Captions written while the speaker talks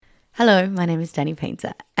Hello, my name is Danny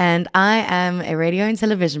Painter, and I am a radio and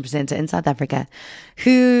television presenter in South Africa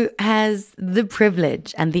who has the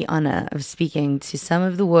privilege and the honor of speaking to some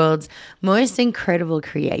of the world's most incredible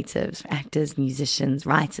creatives, actors, musicians,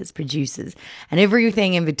 writers, producers, and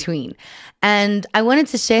everything in between. And I wanted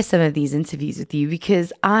to share some of these interviews with you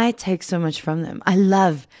because I take so much from them. I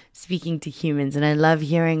love speaking to humans and I love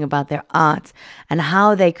hearing about their art and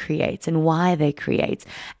how they create and why they create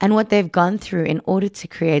and what they've gone through in order to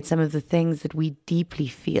create some of the things that we deeply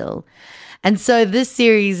feel. And so this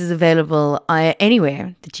series is available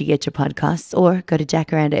anywhere that you get your podcasts, or go to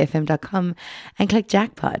jacarandafm.com and click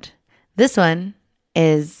Jackpot. This one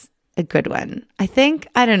is a good one. I think,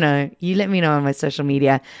 I don't know, you let me know on my social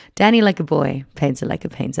media. Danny like a boy, painter like a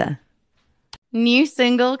painter. New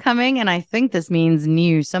single coming, and I think this means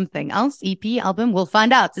new something else. EP, album, we'll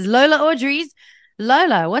find out. It's Lola Audreys.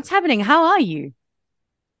 Lola, what's happening? How are you?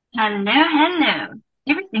 Hello, hello.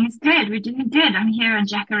 Everything's good. We're doing good. I'm here on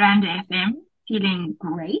Jacaranda FM, feeling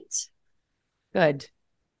great. Good.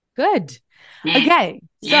 Good. Yeah, Okay,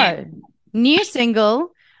 yeah. so new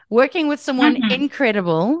single, working with someone hmm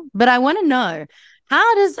incredible, but I want to know,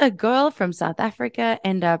 how does a girl from South Africa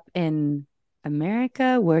end up in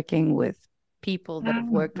America working with people that have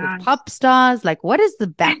Oh worked with gosh. pop stars? Like, what is the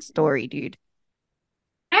backstory, dude?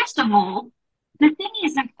 First of all, the thing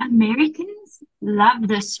is like Americans love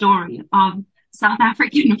the story of South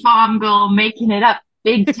African farm girl making it up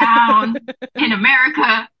big town in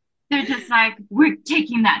America. They're just like, we're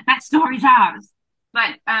taking that. That story's ours.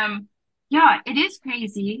 But yeah, it is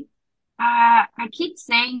crazy. I keep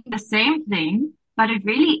saying the same thing, but it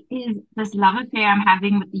really is this love affair I'm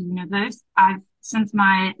having with the universe. Since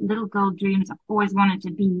my little girl dreams, I've always wanted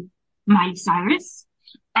to be Miley Cyrus.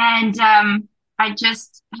 And I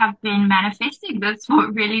just have been manifesting this for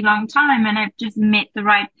a really long time, and I've just met the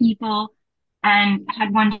right people and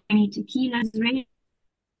had one too many tequilas really,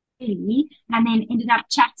 and then ended up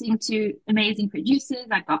chatting to amazing producers.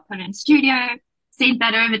 I got put in studio, sent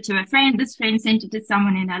that over to a friend. This friend sent it to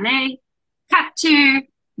someone in LA. Cut to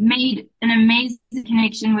made an amazing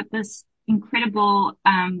connection with this incredible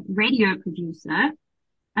radio producer.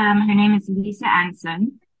 Her name is Lisa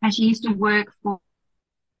Anson, and she used to work for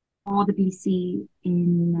the BC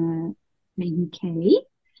in the UK.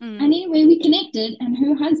 And Mm. anyway, we connected, and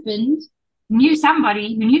her husband knew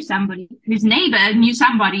somebody who knew somebody whose neighbor knew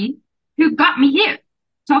somebody who got me here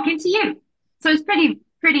talking to you. So it's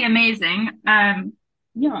pretty amazing.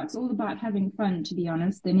 Yeah, it's all about having fun, to be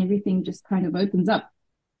honest. Then everything just kind of opens up.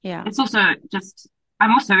 Yeah. It's also just,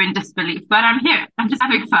 I'm also in disbelief, but I'm here. I'm just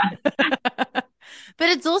having fun. But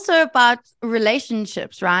it's also about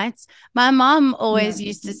relationships, right? My mom Yeah, always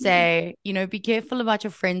used to definitely. say, be careful about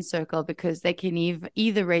your friend circle because they can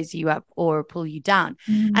either raise you up or pull you down.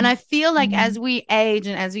 And Mm, I feel like mm, as we age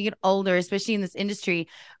and as we get older, especially in this industry,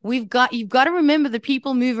 you've got to remember that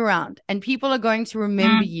people move around and people are going to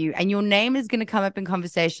remember mm, you and your name is going to come up in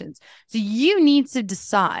conversations. So you need to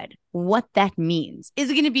decide what that means. Is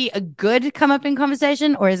it going to be a good come up in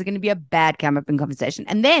conversation or is it going to be a bad come up in conversation?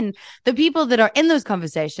 And then the people that are in those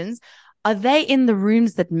conversations, are they in the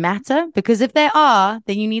rooms that matter? Because if they are,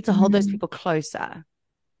 then you need to hold those mm. people closer.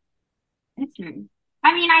 That's true.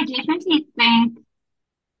 I mean, I definitely think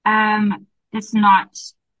it's not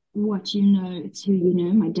what you know, it's who you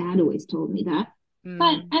know. My dad always told me that.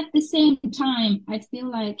 But Mm. at the same time, I feel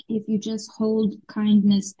like if you just hold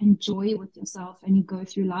kindness and joy with yourself and you go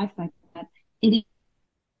through life like that, it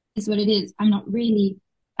is what it is. I'm not really,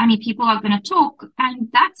 I mean, people are going to talk, and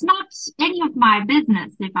that's not any of my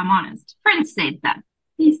business, if I'm honest. Prince said that.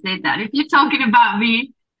 He said that. If you're talking about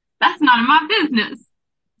me, that's none of my business.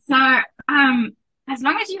 So, as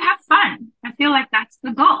long as you have fun, I feel like that's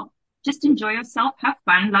the goal. Just enjoy yourself, have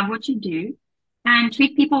fun, love what you do, and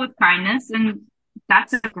treat people with kindness. And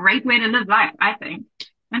that's a great way to live life, I think.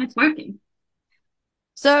 And it's working.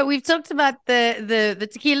 So we've talked about the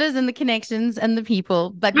tequilas and the connections and the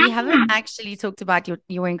people, but we haven't Mhm. actually talked about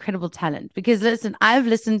your incredible talent. Because listen, I've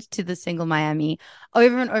listened to the single Miami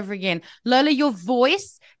over and over again. Lola, your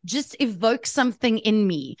voice just evokes something in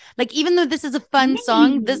me. Like even though this is a fun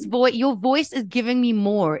song, Really? your voice is giving me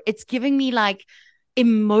more. It's giving me like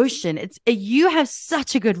emotion. It's you have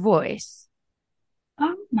such a good voice.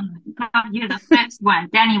 Oh my God, you're the first one.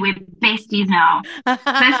 Danny, we're besties now.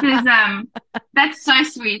 This is that's so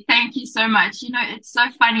sweet. Thank you so much. You know, it's so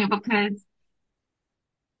funny because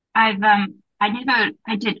I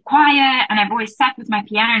did choir and I've always sat with my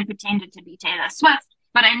piano and pretended to be Taylor Swift,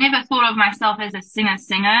 but I never thought of myself as a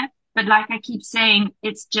singer. But like I keep saying,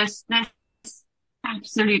 it's just this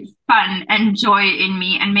absolute fun and joy in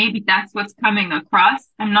me. And maybe that's what's coming across.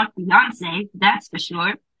 I'm not Beyonce, that's for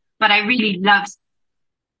sure. but I really love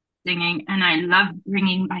singing and I love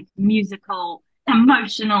bringing like musical,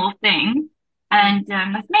 emotional thing. And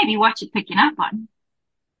that's maybe what you're picking up on.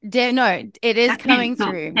 No, it is That's really coming cool.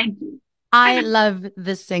 through. Thank you. I love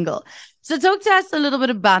this single. So talk to us a little bit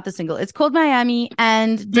about the single. It's called Miami.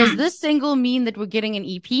 And does Mm. this single mean that we're getting an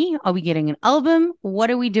EP? Are we getting an album? What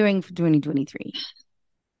are we doing for 2023?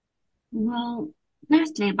 Well,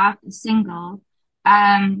 firstly, about the single,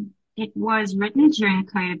 it was written during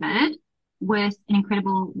COVID with an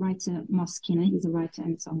incredible writer, Moss Kinner. He's a writer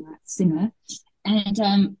and songwriter, singer.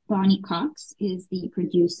 And Barney Cox is the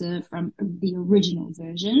producer from the original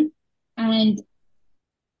version. And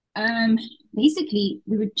um, basically,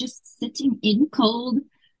 we were just sitting in cold,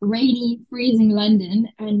 rainy, freezing London,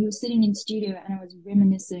 and we were sitting in studio, and I was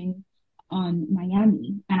reminiscing on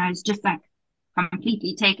Miami, and I was just like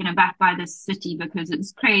completely taken aback by this city because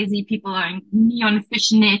it's crazy. People are in neon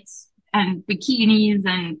fishnets and bikinis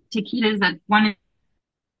and tequilas at 1 in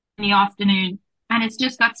the afternoon, and it's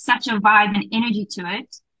just got such a vibe and energy to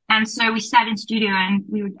it. And so we sat in studio and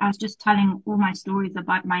I was just telling all my stories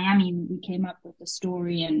about Miami. And we came up with the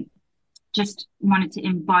story and just wanted to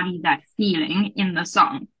embody that feeling in the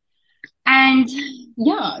song. And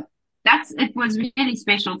yeah, it was really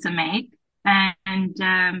special to make and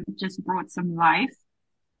just brought some life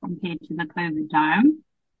compared to the COVID time.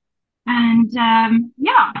 And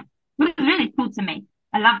yeah, it was really cool to make.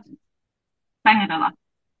 I loved it. Sang it a lot.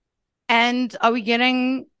 And are we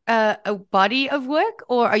getting a body of work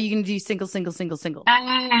or are you going to do single, single, single, single?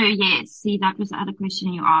 Oh, yes. See, that was the other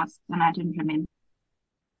question you asked, and I didn't remember.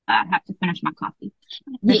 I have to finish my coffee.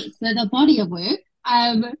 Yes, so the body of work.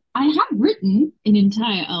 I have written an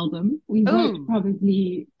entire album. We wrote Oh,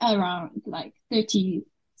 probably around like 30,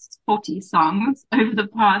 40 songs over the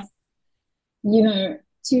past, 2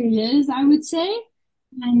 years, I would say.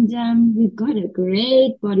 And we've got a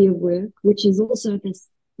great body of work, which is also this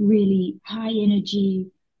really high energy,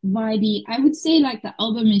 vibey. I would say like the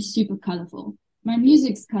album is super colorful. My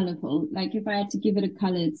music's colorful. Like if I had to give it a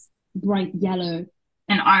color, it's bright yellow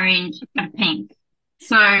and orange and pink.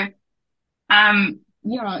 So,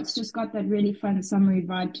 yeah, it's just got that really fun summery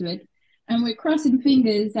vibe to it. And we're crossing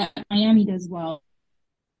fingers that Miami does well.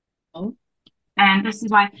 And this is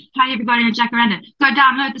why, hi everybody in Jacaranda, go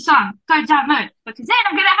download the song, go download, because then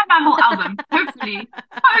I'm gonna have my whole album, hopefully,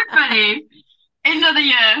 end of the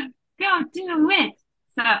year. Go do it.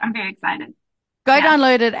 So I'm very excited. go Yeah.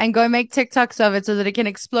 download it and go make TikToks of it so that it can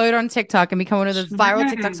explode on TikTok and become one of those viral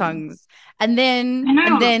TikTok True. songs. And then I and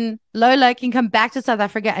know then Lola can come back to South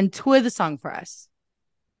Africa and tour the song for us.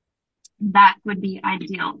 that would be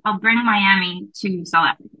ideal. I'll bring Miami to South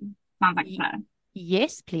Africa. Sounds like a plan.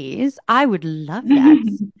 Yes, please. I would love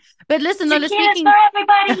that. But listen, Lola, Tequila's speaking for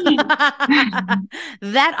everybody.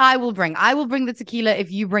 that I will bring. I will bring the tequila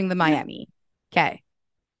if you bring the Miami. Okay.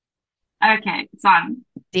 Okay, it's on.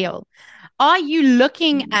 Deal. Are you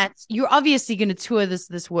looking at you're obviously going to tour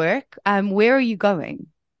this work. Where are you going?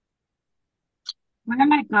 Where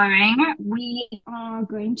am I going? We are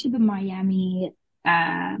going to the Miami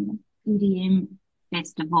EDM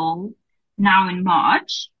festival now in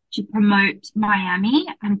March to promote Miami.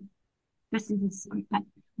 And this is a song that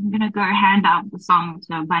I'm gonna go hand out the song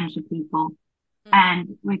to a bunch of people,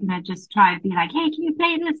 and we're gonna just try and be like, "Hey, can you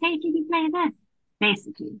play this? Hey, can you play this?"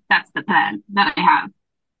 Basically, that's the plan that I have.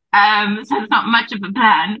 So it's not much of a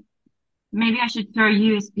plan. Maybe I should throw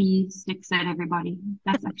USB sticks at everybody.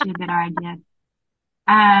 That's actually a better idea.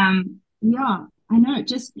 Yeah, I know.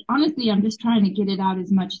 Just honestly, I'm just trying to get it out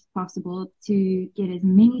as much as possible to get as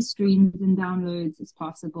many streams and downloads as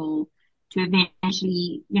possible to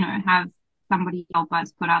eventually, have somebody help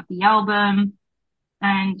us put out the album,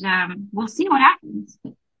 and we'll see what happens.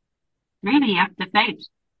 Really up to fate.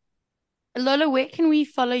 Lola, where can we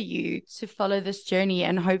follow you to follow this journey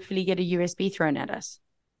and hopefully get a USB thrown at us?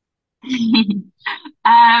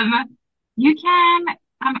 You can.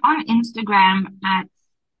 I'm on Instagram at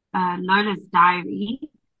Lola's Diary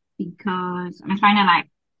because I'm trying to like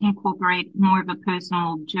incorporate more of a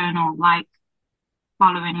personal journal, like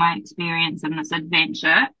following my experience in this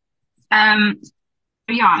adventure. Um,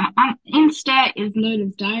 but yeah, I'm on Insta is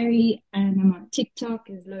Lola's Diary, and I'm on TikTok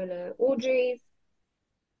is Lola Audreys.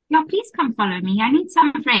 Yeah, please come follow me. I need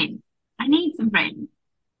some friends. I need some friends.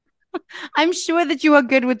 I'm sure that you are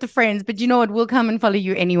good with the friends, but you know what? We'll come and follow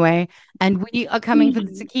you anyway. And we are coming for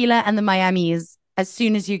the tequila and the Miamis as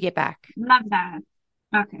soon as you get back. Love that.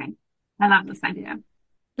 Okay. I love this idea.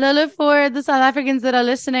 Lola, for the South Africans that are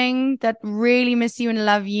listening that really miss you and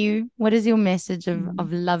love you, what is your message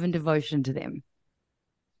of love and devotion to them?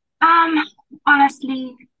 Um,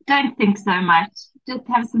 Honestly, don't think so much. just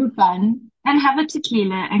have some fun and have a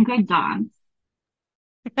tequila and go dance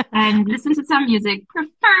and listen to some music,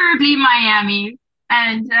 preferably Miami.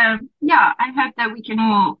 And yeah, I hope that we can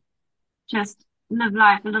all just live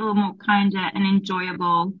life a little more kinder and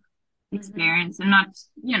enjoyable Mhm. experience and not,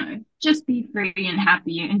 just be free and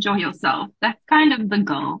happy. Enjoy yourself. That's kind of the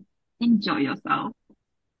goal. Enjoy yourself.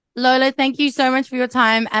 Lola, thank you so much for your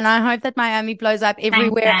time. And I hope that Miami blows up Thanks,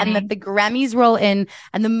 everywhere and that Danny. the Grammys roll in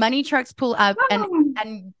and the money trucks pull up Woo!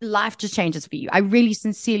 and life just changes for you. I really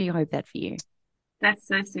sincerely hope that for you. That's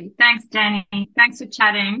so sweet. Thanks, Danny. Thanks for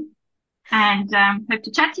chatting and hope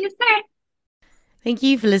to chat to you soon. Thank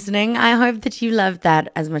you for listening. I hope that you loved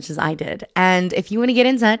that as much as I did. And if you want to get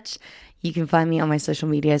in touch, you can find me on my social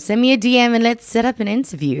media. Send me a DM and let's set up an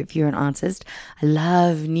interview if you're an artist. I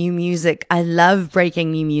love new music. I love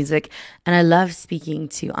breaking new music. And I love speaking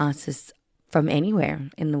to artists from anywhere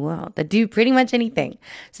in the world that do pretty much anything.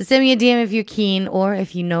 So send me a DM if you're keen or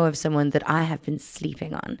if you know of someone that I have been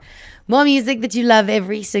sleeping on. More music that you love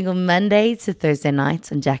every single Monday to Thursday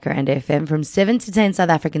nights on Jacaranda FM from 7 to 10 South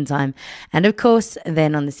African time. And of course,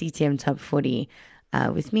 then on the CTM Top 40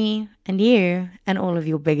 with me and you and all of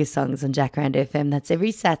your biggest songs on Jacaranda FM. That's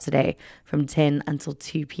every Saturday from 10 until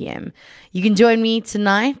 2 p.m. You can join me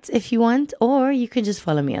tonight if you want, or you can just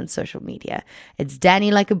follow me on social media. It's Danny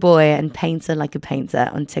Like a Boy and Painter Like a Painter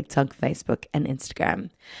on TikTok, Facebook, and Instagram.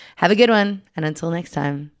 Have a good one. And until next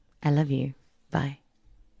time, I love you. Bye.